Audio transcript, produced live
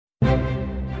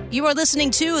You are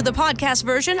listening to the podcast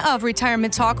version of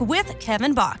Retirement Talk with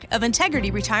Kevin Bach of Integrity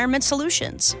Retirement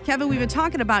Solutions. Kevin, we've been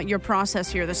talking about your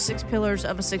process here, the 6 pillars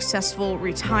of a successful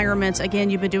retirement. Again,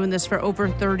 you've been doing this for over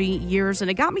 30 years, and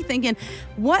it got me thinking,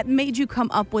 what made you come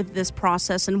up with this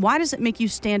process, and why does it make you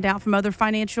stand out from other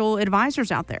financial advisors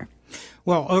out there?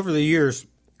 Well, over the years,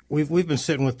 we've been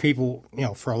sitting with people,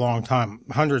 for a long time,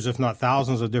 hundreds, if not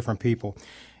thousands of different people,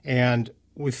 and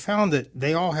we found that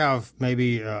they all have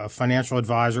maybe a financial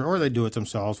advisor, or they do it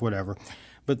themselves, whatever,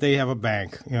 but they have a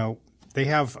bank. They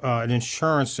have an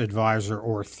insurance advisor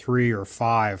or 3 or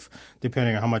 5,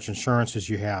 depending on how much insurances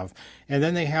you have. And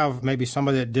then they have maybe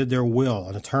somebody that did their will,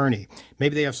 an attorney.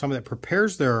 Maybe they have somebody that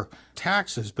prepares their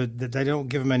taxes, but they don't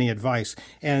give them any advice.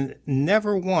 And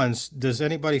never once does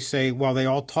anybody say, well, they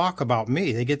all talk about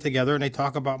me. They get together and they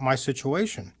talk about my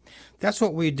situation. That's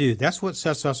what we do. That's what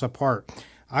sets us apart.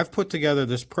 I've put together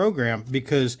this program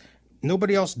because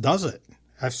nobody else does it.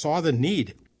 I saw the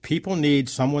need. People need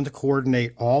someone to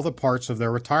coordinate all the parts of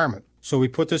their retirement. So we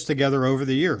put this together over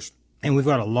the years. And we've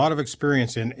got a lot of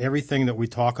experience in everything that we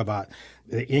talk about,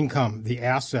 the income, the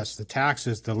assets, the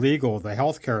taxes, the legal, the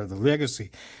healthcare, the legacy.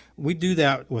 We do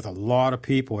that with a lot of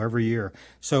people every year.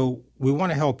 So we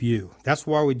want to help you. That's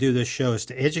why we do this show, is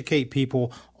to educate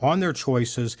people on their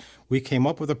choices. We came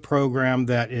up with a program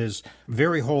that is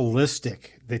very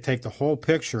holistic. They take the whole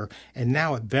picture, and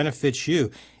now it benefits you.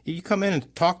 You come in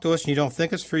and talk to us and you don't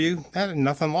think it's for you, that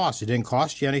nothing lost. It didn't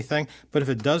cost you anything. But if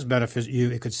it does benefit you,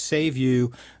 it could save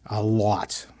you a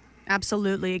lot.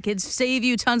 Absolutely. It could save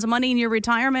you tons of money in your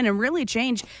retirement and really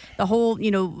change the whole,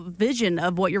 vision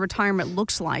of what your retirement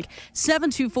looks like.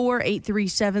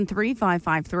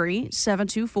 724-837-3553,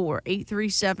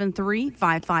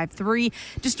 724-837-3553.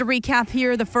 Just to recap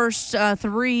here, the first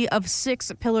 3 of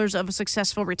 6 pillars of a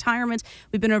successful retirement.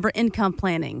 We've been over income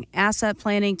planning, asset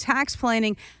planning, tax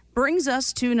planning. Brings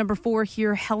us to number 4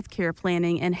 here, healthcare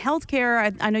planning. And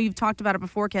healthcare, I know you've talked about it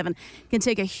before, Kevin, can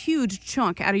take a huge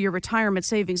chunk out of your retirement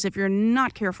savings if you're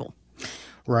not careful.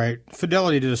 Right.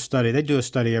 Fidelity did a study. They do a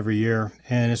study every year,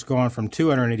 and it's gone from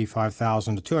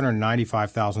 $285,000 to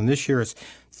 $295,000. This year it's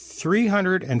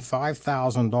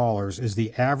 $305,000 is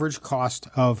the average cost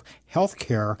of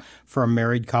healthcare for a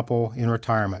married couple in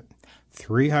retirement.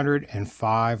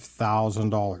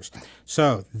 $305,000.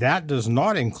 So that does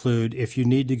not include if you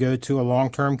need to go to a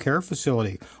long-term care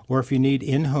facility, or if you need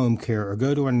in-home care, or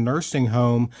go to a nursing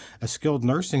home. A skilled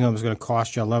nursing home is going to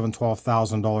cost you $11,000,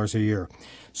 $12,000 a year.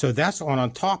 So that's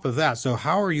on top of that. So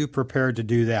how are you prepared to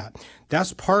do that?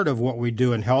 That's part of what we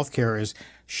do in healthcare, is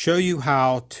show you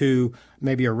how to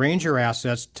maybe arrange your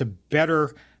assets to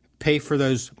better pay for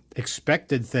those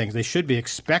expected things. They should be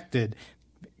expected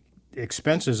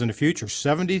expenses in the future.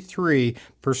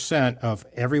 73% of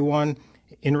everyone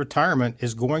in retirement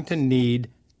is going to need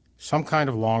some kind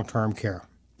of long-term care.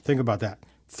 Think about that.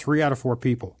 3 out of 4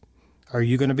 people. Are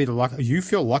you going to be the lucky? You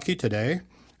feel lucky today?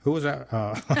 Who was that?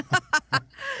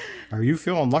 Are you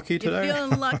feeling lucky today? You're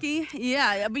feeling lucky?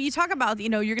 Yeah. But you talk about,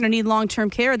 you're going to need long-term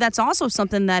care. That's also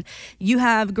something that you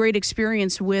have great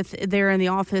experience with there in the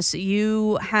office.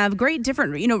 You have great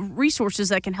different, resources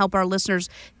that can help our listeners.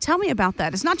 Tell me about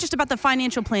that. It's not just about the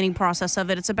financial planning process of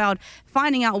it. It's about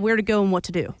finding out where to go and what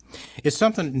to do. It's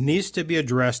something that needs to be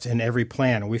addressed in every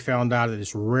plan. And we found out that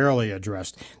it's rarely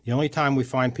addressed. The only time we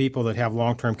find people that have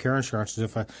long-term care insurance is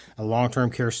if a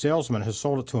long-term care salesman has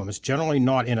sold it to them. It's generally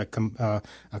not in a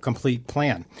complete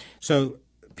plan. So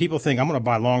people think, I'm going to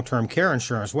buy long-term care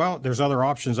insurance. Well, there's other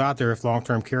options out there if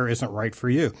long-term care isn't right for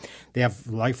you. They have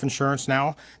life insurance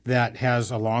now that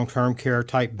has a long-term care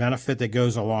type benefit that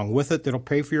goes along with it that'll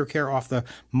pay for your care off the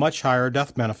much higher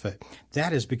death benefit.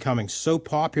 That is becoming so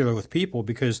popular with people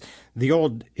because the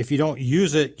old, if you don't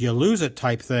use it, you lose it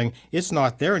type thing, it's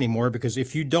not there anymore, because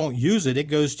if you don't use it, it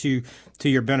goes to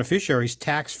your beneficiaries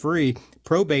tax-free,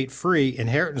 probate-free,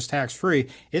 inheritance tax-free.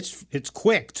 It's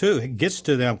quick, too. It gets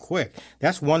to them quick.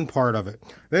 That's one part of it.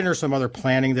 Then there's some other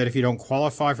planning that if you don't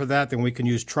qualify for that, then we can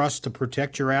use trust to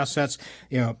protect your assets,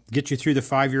 get you through the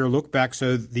 5-year look back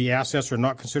so the assets are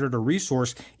not considered a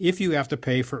resource if you have to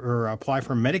pay for or apply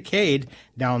for Medicaid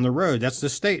down the road. That's the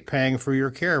state paying for your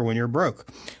care when you're broke.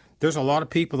 There's a lot of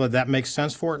people that makes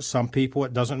sense for. Some people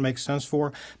it doesn't make sense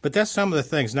for. But that's some of the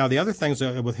things. Now, the other things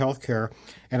with healthcare,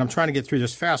 and I'm trying to get through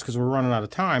this fast because we're running out of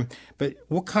time, but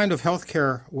what kind of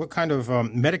healthcare, what kind of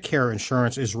Medicare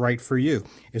insurance is right for you?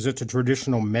 Is it the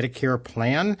traditional Medicare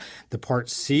plan, the Part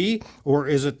C, or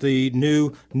is it the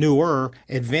newer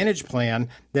Advantage plan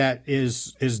that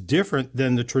is different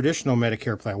than the traditional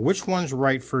Medicare plan? Which one's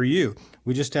right for you?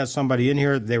 We just had somebody in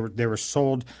here, they were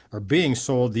sold or being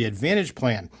sold the Advantage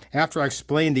plan. After I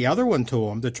explained the other one to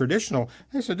them, the traditional,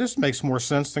 they said, this makes more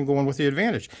sense than going with the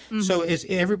Advantage. Mm-hmm. So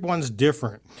everyone's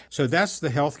different. So that's the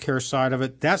healthcare side of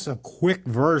it. That's a quick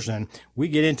version. We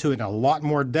get into it in a lot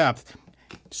more depth.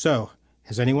 So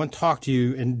has anyone talked to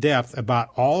you in depth about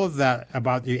all of that,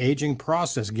 about the aging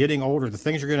process, getting older, the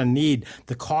things you're going to need,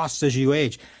 the costs as you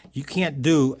age? You can't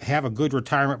have a good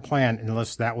retirement plan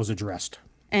unless that was addressed.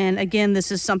 And again,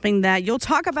 this is something that you'll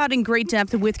talk about in great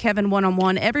depth with Kevin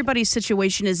one-on-one. Everybody's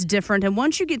situation is different. And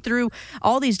once you get through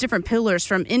all these different pillars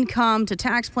from income to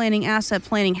tax planning, asset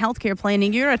planning, healthcare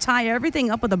planning, you're going to tie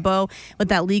everything up with a bow with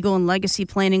that legal and legacy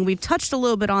planning. We've touched a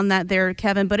little bit on that there,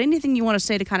 Kevin, but anything you want to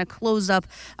say to kind of close up,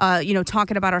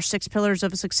 talking about our 6 pillars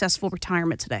of a successful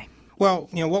retirement today? Well,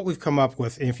 what we've come up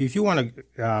with, if you want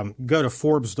to go to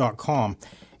Forbes.com,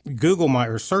 Google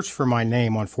or search for my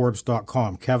name on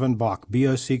Forbes.com, Kevin Bock,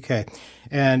 B-O-C-K,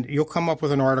 and you'll come up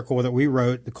with an article that we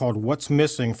wrote called What's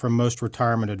Missing from Most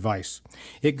Retirement Advice.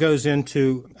 It goes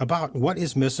into about what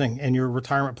is missing in your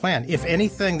retirement plan. If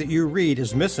anything that you read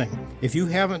is missing, if you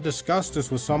haven't discussed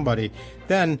this with somebody,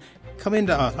 then come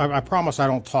into us. I promise I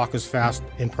don't talk as fast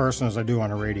in person as I do on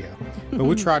the radio. But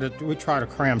we try to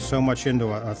cram so much into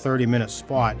a 30-minute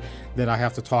spot that I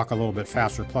have to talk a little bit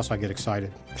faster. Plus, I get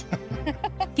excited.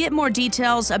 Get more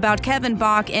details about Kevin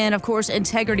Bock and, of course,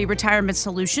 Integrity Retirement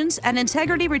Solutions at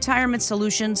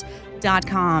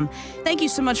integrityretirementsolutions.com. Thank you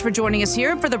so much for joining us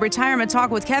here for the Retirement Talk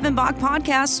with Kevin Bock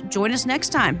podcast. Join us next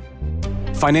time.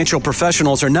 Financial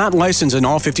professionals are not licensed in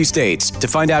all 50 states. To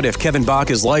find out if Kevin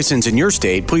Bock is licensed in your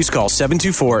state, please call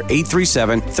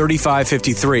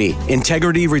 724-837-3553.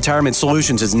 Integrity Retirement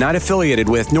Solutions is not affiliated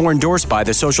with nor endorsed by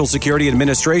the Social Security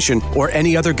Administration or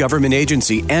any other government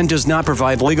agency and does not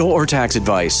provide legal or tax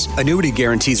advice. Annuity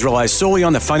guarantees rely solely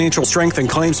on the financial strength and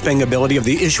claims-paying ability of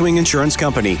the issuing insurance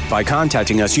company. By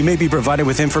contacting us, you may be provided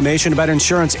with information about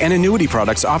insurance and annuity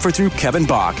products offered through Kevin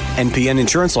Bock, NPN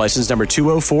Insurance License number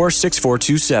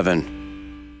 2046427.